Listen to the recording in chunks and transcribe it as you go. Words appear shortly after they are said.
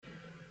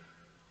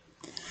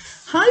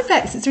Hi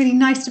Bex, it's really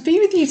nice to be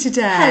with you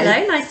today.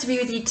 Hello, nice to be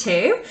with you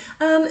too.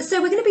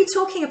 So we're going to be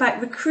talking about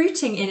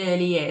recruiting in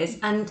early years,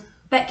 and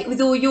Beck,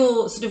 with all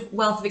your sort of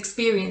wealth of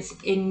experience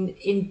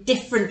in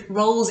different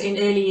roles in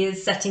early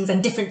years settings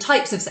and different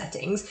types of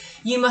settings,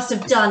 you must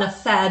have done a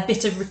fair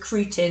bit of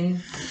recruiting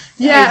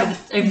over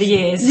the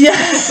years. Yeah,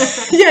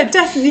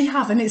 definitely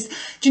have. And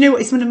do you know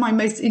what? It's one of my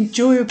most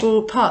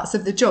enjoyable parts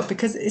of the job,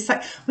 because it's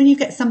like when you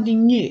get somebody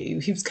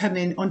new who's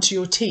coming onto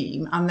your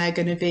team and they're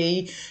going to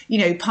be,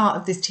 part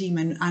of this team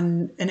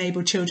and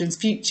enable children's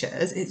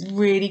futures, it's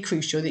really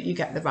crucial that you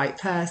get the right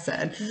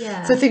person.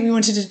 Yeah. So I think we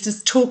wanted to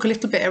just talk a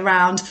little bit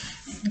around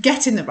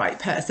getting the right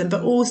person,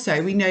 but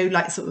also we know it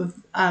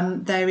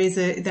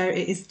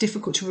is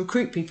difficult to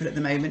recruit people at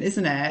the moment,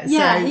 isn't it?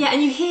 Yeah,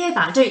 and you hear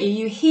that, don't you?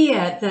 You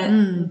hear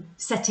that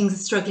settings are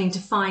struggling to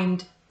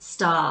find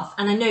staff,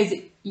 and I know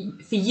that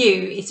for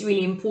you it's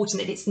really important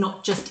that it's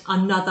not just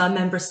another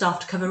member of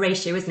staff to cover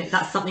ratio, isn't it?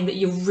 That's something that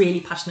you're really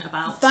passionate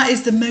about. That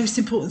is the most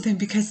important thing,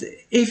 because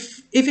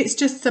if it's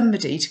just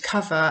somebody to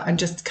cover and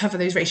just cover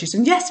those ratios,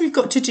 and yes, we've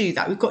got to do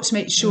that, we've got to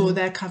make sure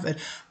they're covered,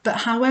 but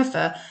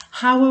however,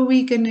 how are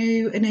we going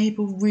to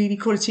enable really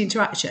quality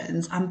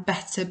interactions and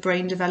better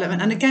brain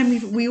development? And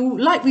again, we all,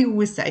 like we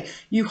always say,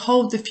 you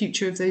hold the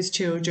future of those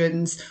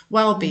children's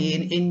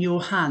well-being in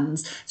your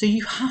hands, so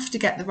you have to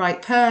get the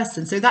right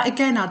person. So that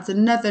again adds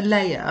another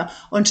layer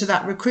onto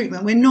that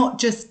recruitment. We're not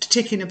just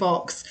ticking a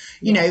box,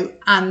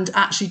 and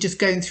actually just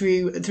going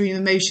through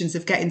the motions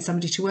of getting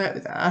somebody to work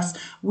with us.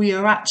 We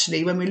are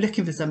actually, when we're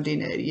looking for somebody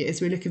in early years,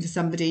 we're looking for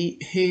somebody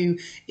who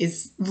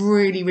is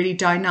really, really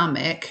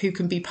dynamic, who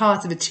can be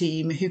part of a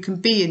team, who can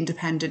be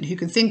independent, who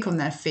can think on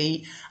their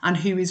feet, and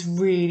who is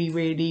really,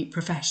 really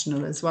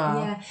professional as well.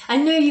 Yeah, I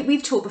know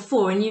we've talked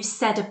before, and you've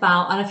said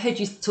about, and I've heard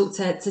you talk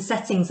to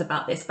settings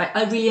about this, but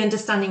really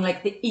understanding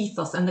like the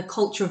ethos and the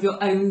culture of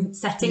your own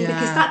setting,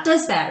 because that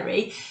does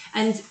vary.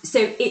 And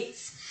so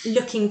it's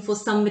looking for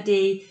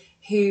somebody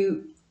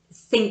who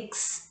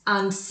thinks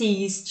and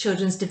sees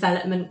children's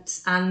development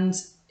and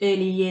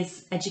early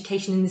years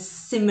education in a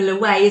similar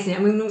way, isn't it?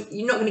 I mean,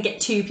 you're not going to get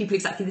two people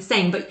exactly the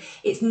same, but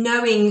it's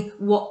knowing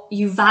what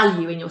you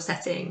value in your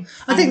setting.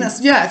 I think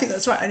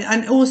that's right.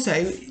 And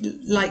also,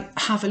 like,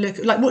 have a look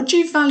at, like, what do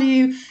you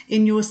value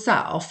in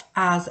yourself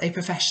as a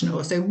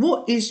professional? So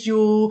what is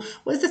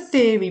the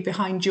theory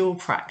behind your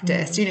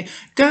practice?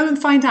 Go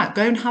and find out,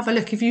 go and have a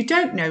look. If you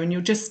don't know and you're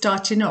just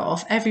starting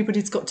off,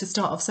 everybody's got to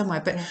start off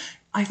somewhere, but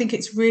I think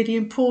it's really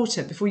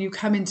important before you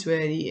come into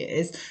early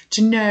years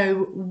to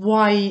know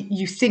why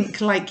you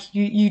think like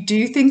you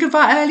do think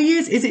about early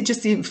years. Is it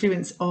just the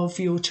influence of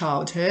your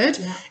childhood?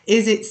 Yeah.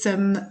 Is it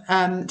some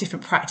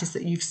different practice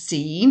that you've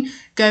seen?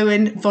 Go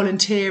and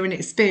volunteer and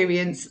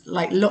experience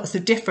like lots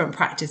of different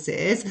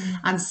practices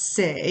and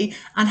see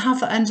and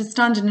have that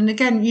understanding. And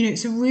again,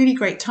 it's a really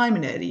great time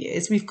in early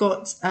years. We've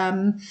got,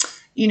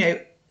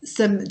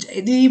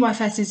 the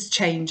EYFS is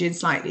changing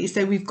slightly,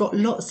 so we've got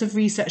lots of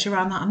research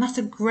around that, and that's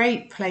a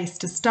great place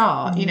to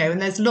start.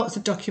 And there's lots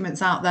of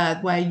documents out there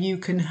where you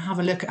can have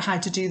a look at how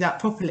to do that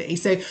properly.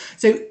 So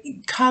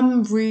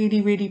come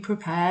really, really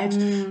prepared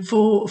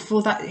for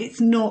that.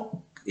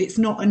 It's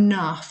not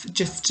enough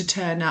just to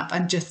turn up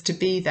and just to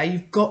be there.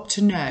 You've got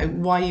to know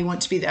why you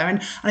want to be there.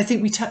 And I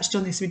think we touched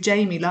on this with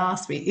Jamie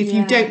last week. If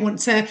you don't want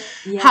to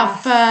have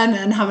fun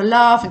and have a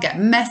laugh and get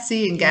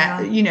messy and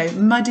get,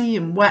 muddy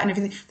and wet and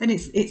everything, then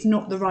it's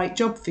not the right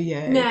job for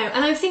you. No,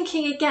 and I'm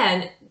thinking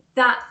again,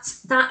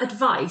 that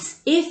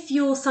advice, if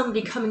you're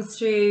somebody coming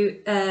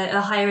through a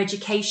higher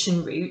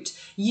education route,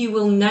 you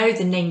will know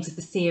the names of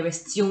the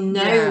theorists, you'll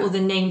know all the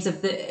names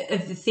of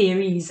the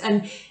theories,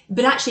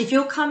 but actually if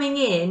you're coming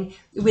in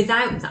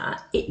without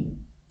that,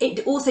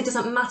 it also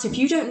doesn't matter if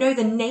you don't know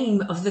the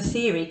name of the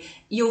theory.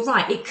 You're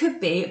right, it could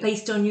be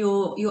based on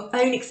your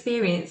own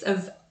experience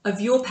of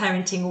your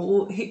parenting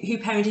or who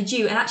parented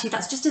you, and actually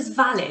that's just as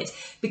valid,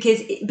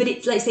 because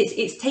it's like I say,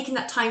 it's taking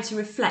that time to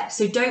reflect.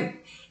 So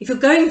if you're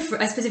going for,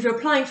 I suppose if you're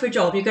applying for a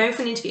job, you're going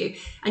for an interview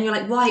and you're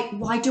like,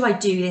 why do I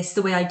do this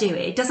the way I do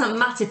it? It doesn't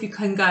matter if you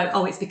can go,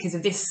 oh, it's because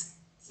of this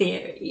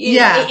theory.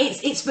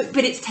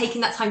 But it's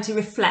taking that time to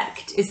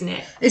reflect, isn't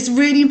it? It's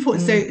really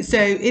important. So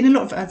in a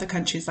lot of other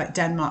countries like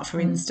Denmark, for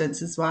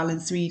instance, as well, and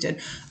Sweden,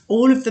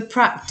 all of the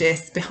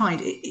practice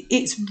behind it,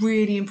 it's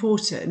really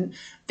important.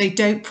 They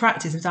don't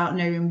practice without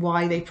knowing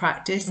why they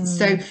practice.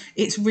 So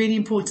it's really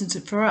important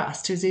for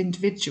us as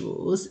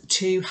individuals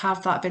to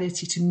have that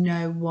ability to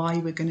know why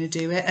we're going to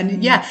do it.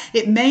 And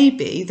it may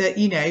be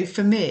that,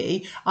 for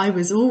me, I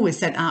was always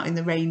sent out in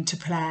the rain to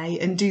play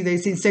and do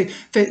those things.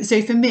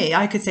 So for me,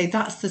 I could say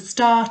that's the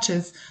start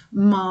of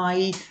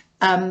my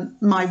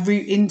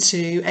route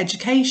into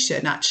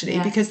education, actually,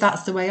 because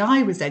that's the way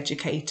I was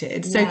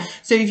educated.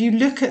 So if you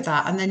look at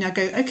that and then I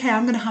go, okay,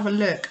 I'm going to have a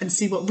look and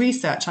see what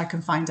research I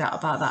can find out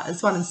about that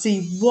as well, and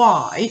see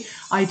why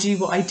I do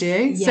what I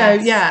do. So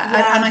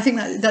and I think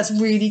that's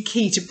really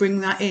key to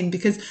bring that in,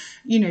 because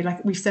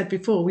like we've said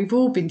before, we've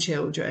all been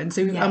children,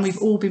 and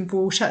we've all been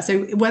brought up.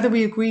 So whether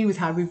we agree with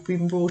how we've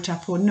been brought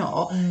up or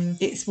not,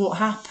 it's what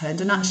happened,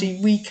 and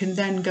actually we can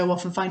then go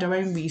off and find our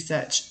own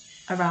research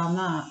around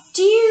that.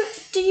 Do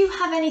you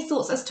have any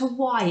thoughts as to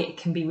why it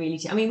can be really?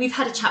 I mean, we've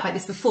had a chat about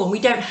this before, and we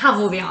don't have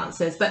all the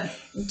answers. But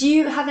do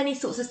you have any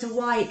thoughts as to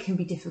why it can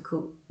be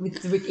difficult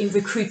in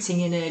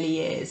recruiting in early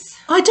years?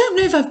 I don't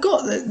know if I've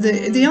got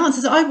the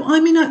answers. I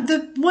mean,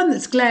 the one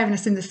that's glaring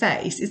us in the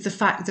face is the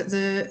fact that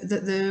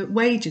the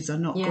wages are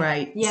not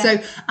great. Yeah.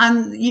 So,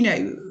 and you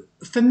know,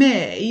 for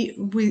me,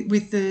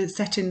 with the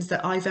settings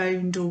that I've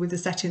owned, or with the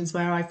settings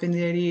where I've been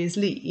the early years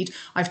lead,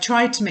 I've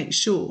tried to make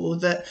sure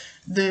that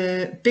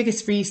the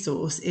biggest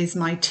resource is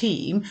my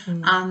team,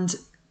 and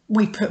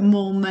we put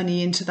more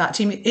money into that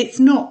team. It's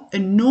not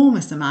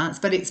enormous amounts,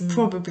 but it's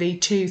probably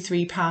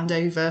 £2-3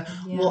 over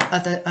what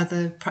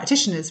other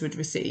practitioners would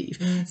receive.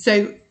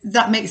 So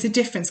that makes a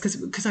difference,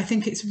 because I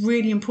think it's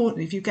really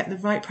important, if you get the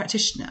right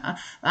practitioner,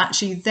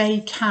 actually they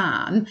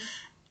can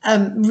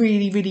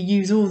really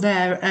use all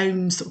their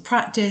own sort of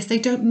practice. They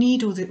don't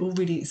need all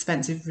really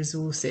expensive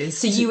resources.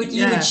 So you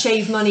would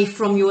shave money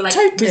from your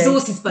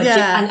resources budget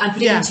and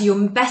put it into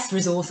your best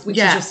resource, which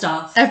is your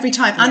staff. Every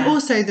time. And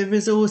also the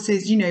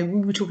resources, you know,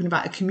 we were talking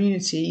about a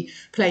community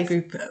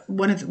playgroup,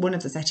 one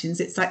of the settings.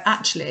 It's like,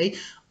 actually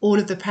all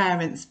of the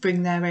parents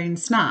bring their own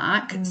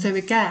snack. So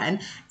again,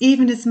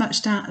 even as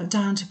much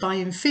down to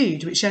buying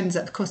food, which ends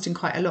up costing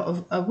quite a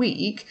lot a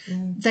week,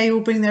 they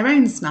all bring their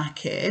own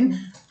snack in,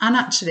 and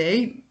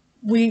actually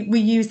we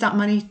use that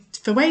money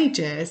for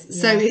wages.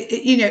 So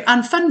you know,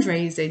 and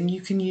fundraising,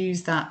 you can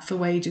use that for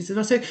wages as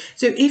well. So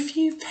if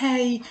you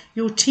pay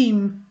your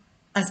team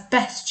as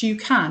best you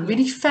can,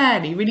 really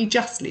fairly, really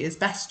justly, as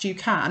best you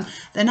can,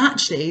 then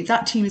actually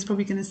that team is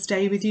probably going to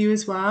stay with you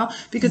as well.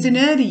 Because in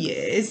early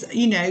years,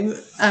 you know,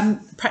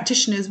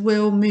 practitioners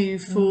will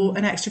move for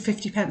an extra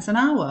 50p an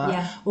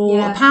hour or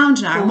 £1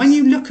 an hour. And when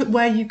you look at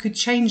where you could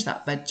change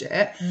that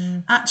budget,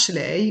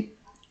 actually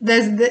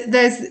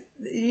there's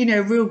you know,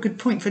 a real good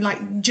point for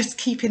like just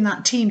keeping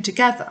that team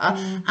together.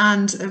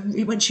 And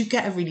once you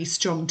get a really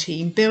strong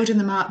team, building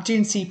them up,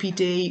 doing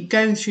CPD,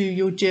 going through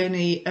your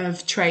journey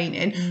of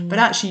training, but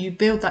actually you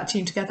build that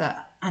team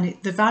together, and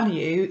the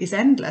value is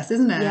endless,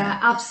 isn't it? Yeah,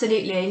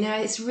 absolutely. No,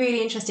 it's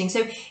really interesting.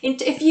 So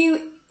if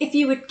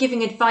you were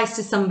giving advice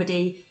to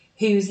somebody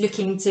who's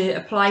looking to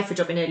apply for a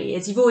job in early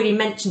years, you've already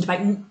mentioned about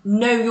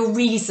know your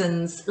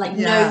reasons,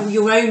 know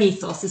your own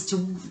ethos as to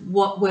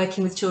what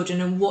working with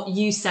children and what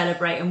you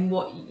celebrate and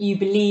what you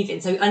believe in.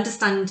 So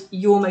understand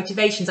your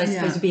motivations, I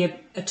suppose, would be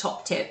a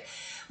top tip.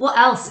 What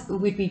else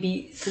would we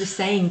be sort of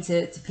saying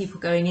to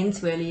people going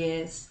into early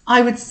years?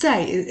 I would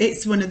say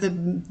it's one of the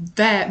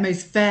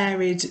most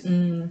varied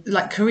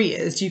like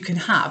careers you can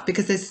have,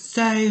 because there's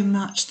so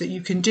much that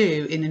you can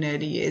do in an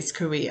early years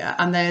career.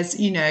 And there's,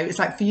 you know, it's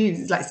like for you,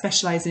 it's like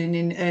specialising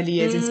in early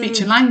years in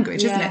speech and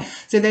language, isn't it?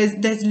 So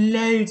there's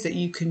loads that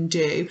you can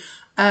do.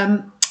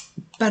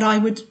 But I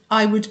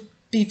would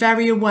be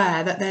very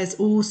aware that there's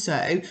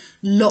also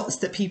lots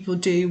that people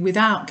do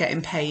without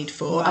getting paid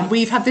for. And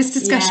we've had this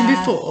discussion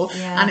before,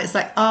 and it's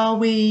like, are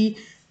we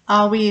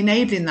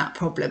enabling that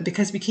problem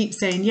because we keep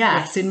saying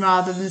yes and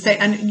rather than saying,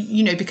 and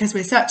you know, because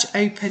we're such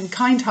open,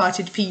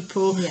 kind-hearted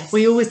people,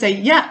 we always say,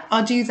 yeah,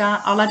 I'll do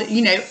that, I'll add it.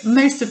 You know,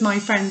 most of my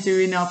friends who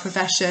are in our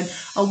profession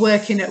are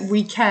working at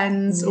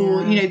weekends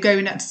or, you know,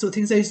 going out to sort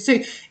of things. So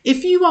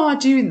if you are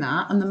doing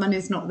that and the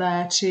money's not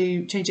there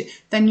to change it,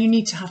 then you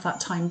need to have that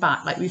time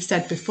back, like we've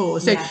said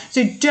before. So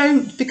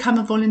don't become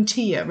a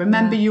volunteer.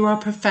 Remember, you are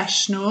a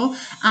professional,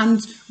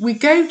 and we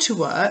go to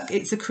work,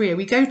 it's a career,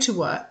 we go to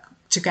work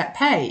to get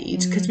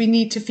paid because we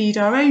need to feed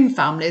our own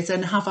families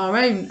and have our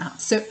own.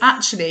 So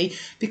actually,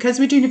 because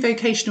we're doing a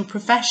vocational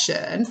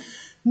profession,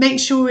 make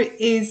sure it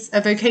is a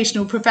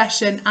vocational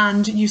profession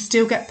and you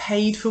still get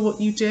paid for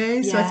what you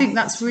do. So I think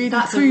that's really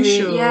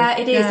crucial.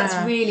 It is.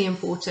 That's really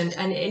important,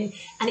 and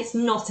it's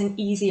not an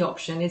easy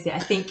option, is it? I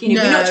think, you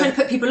know, we're not trying to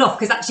put people off,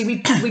 because actually we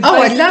both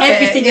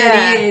everything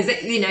early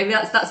years. You know,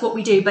 that's what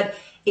we do, but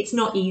it's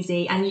not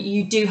easy, and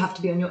you do have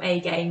to be on your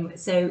A game.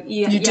 So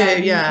you do,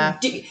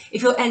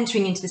 if you're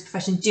entering into this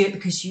profession, do it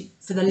because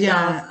for the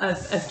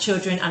love of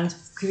children and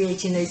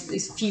creating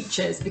those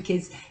futures,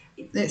 because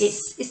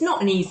it's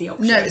not an easy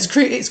option. No, it's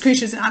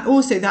crucial. And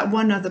also that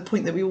one other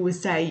point that we always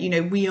say, you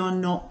know, we are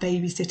not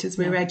babysitters,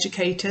 we're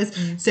educators.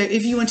 So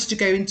if you wanted to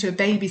go into a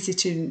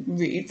babysitting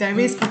route, there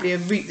is probably a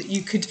route that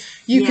you could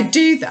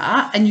do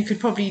that, and you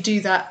could probably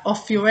do that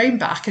off your own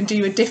back and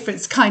do a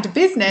different kind of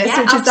business,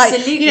 which is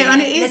like, you know,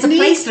 and it is there's a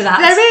place for that.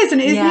 There is,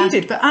 and it is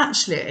needed. But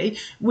actually,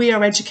 we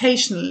are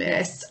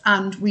educationalists,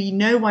 and we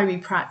know why we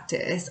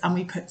practice, and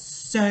we put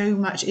so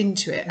much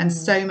into it, and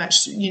so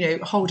much, you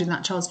know, holding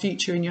that child's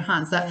future in your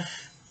hands. That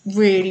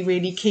really,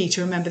 really key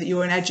to remember that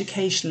you're an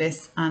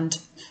educationalist and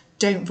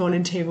don't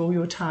volunteer all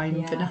your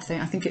time for nothing.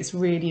 I think it's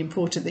really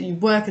important that you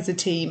work as a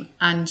team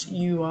and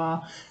you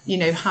are, you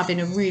know, having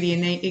a really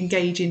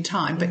engaging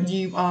time, but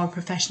you are a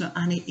professional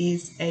and it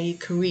is a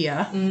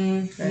career.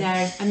 So.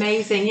 No,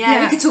 amazing.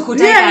 Yeah, we could talk all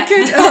day. Yeah, we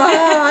could.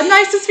 Oh,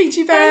 nice to speak to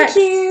you, Beck. Thank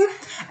you.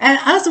 And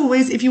as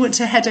always, if you want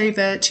to head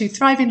over to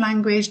Thriving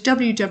Language,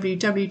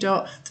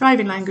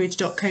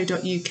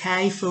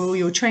 www.thrivinglanguage.co.uk for all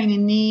your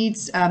training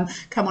needs.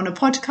 Come on a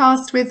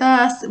podcast with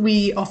us.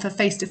 We offer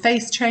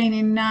face-to-face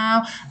training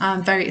now.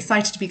 I'm very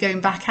excited to be going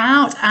back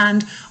out.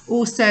 And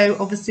also,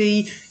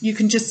 obviously, you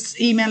can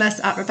just email us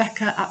at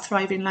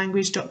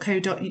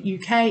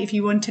rebecca@thrivinglanguage.co.uk if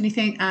you want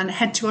anything, and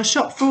head to our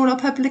shop for all our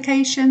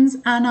publications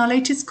and our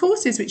latest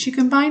courses, which you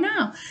can buy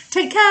now.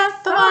 Take care.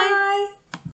 Bye-bye. Bye.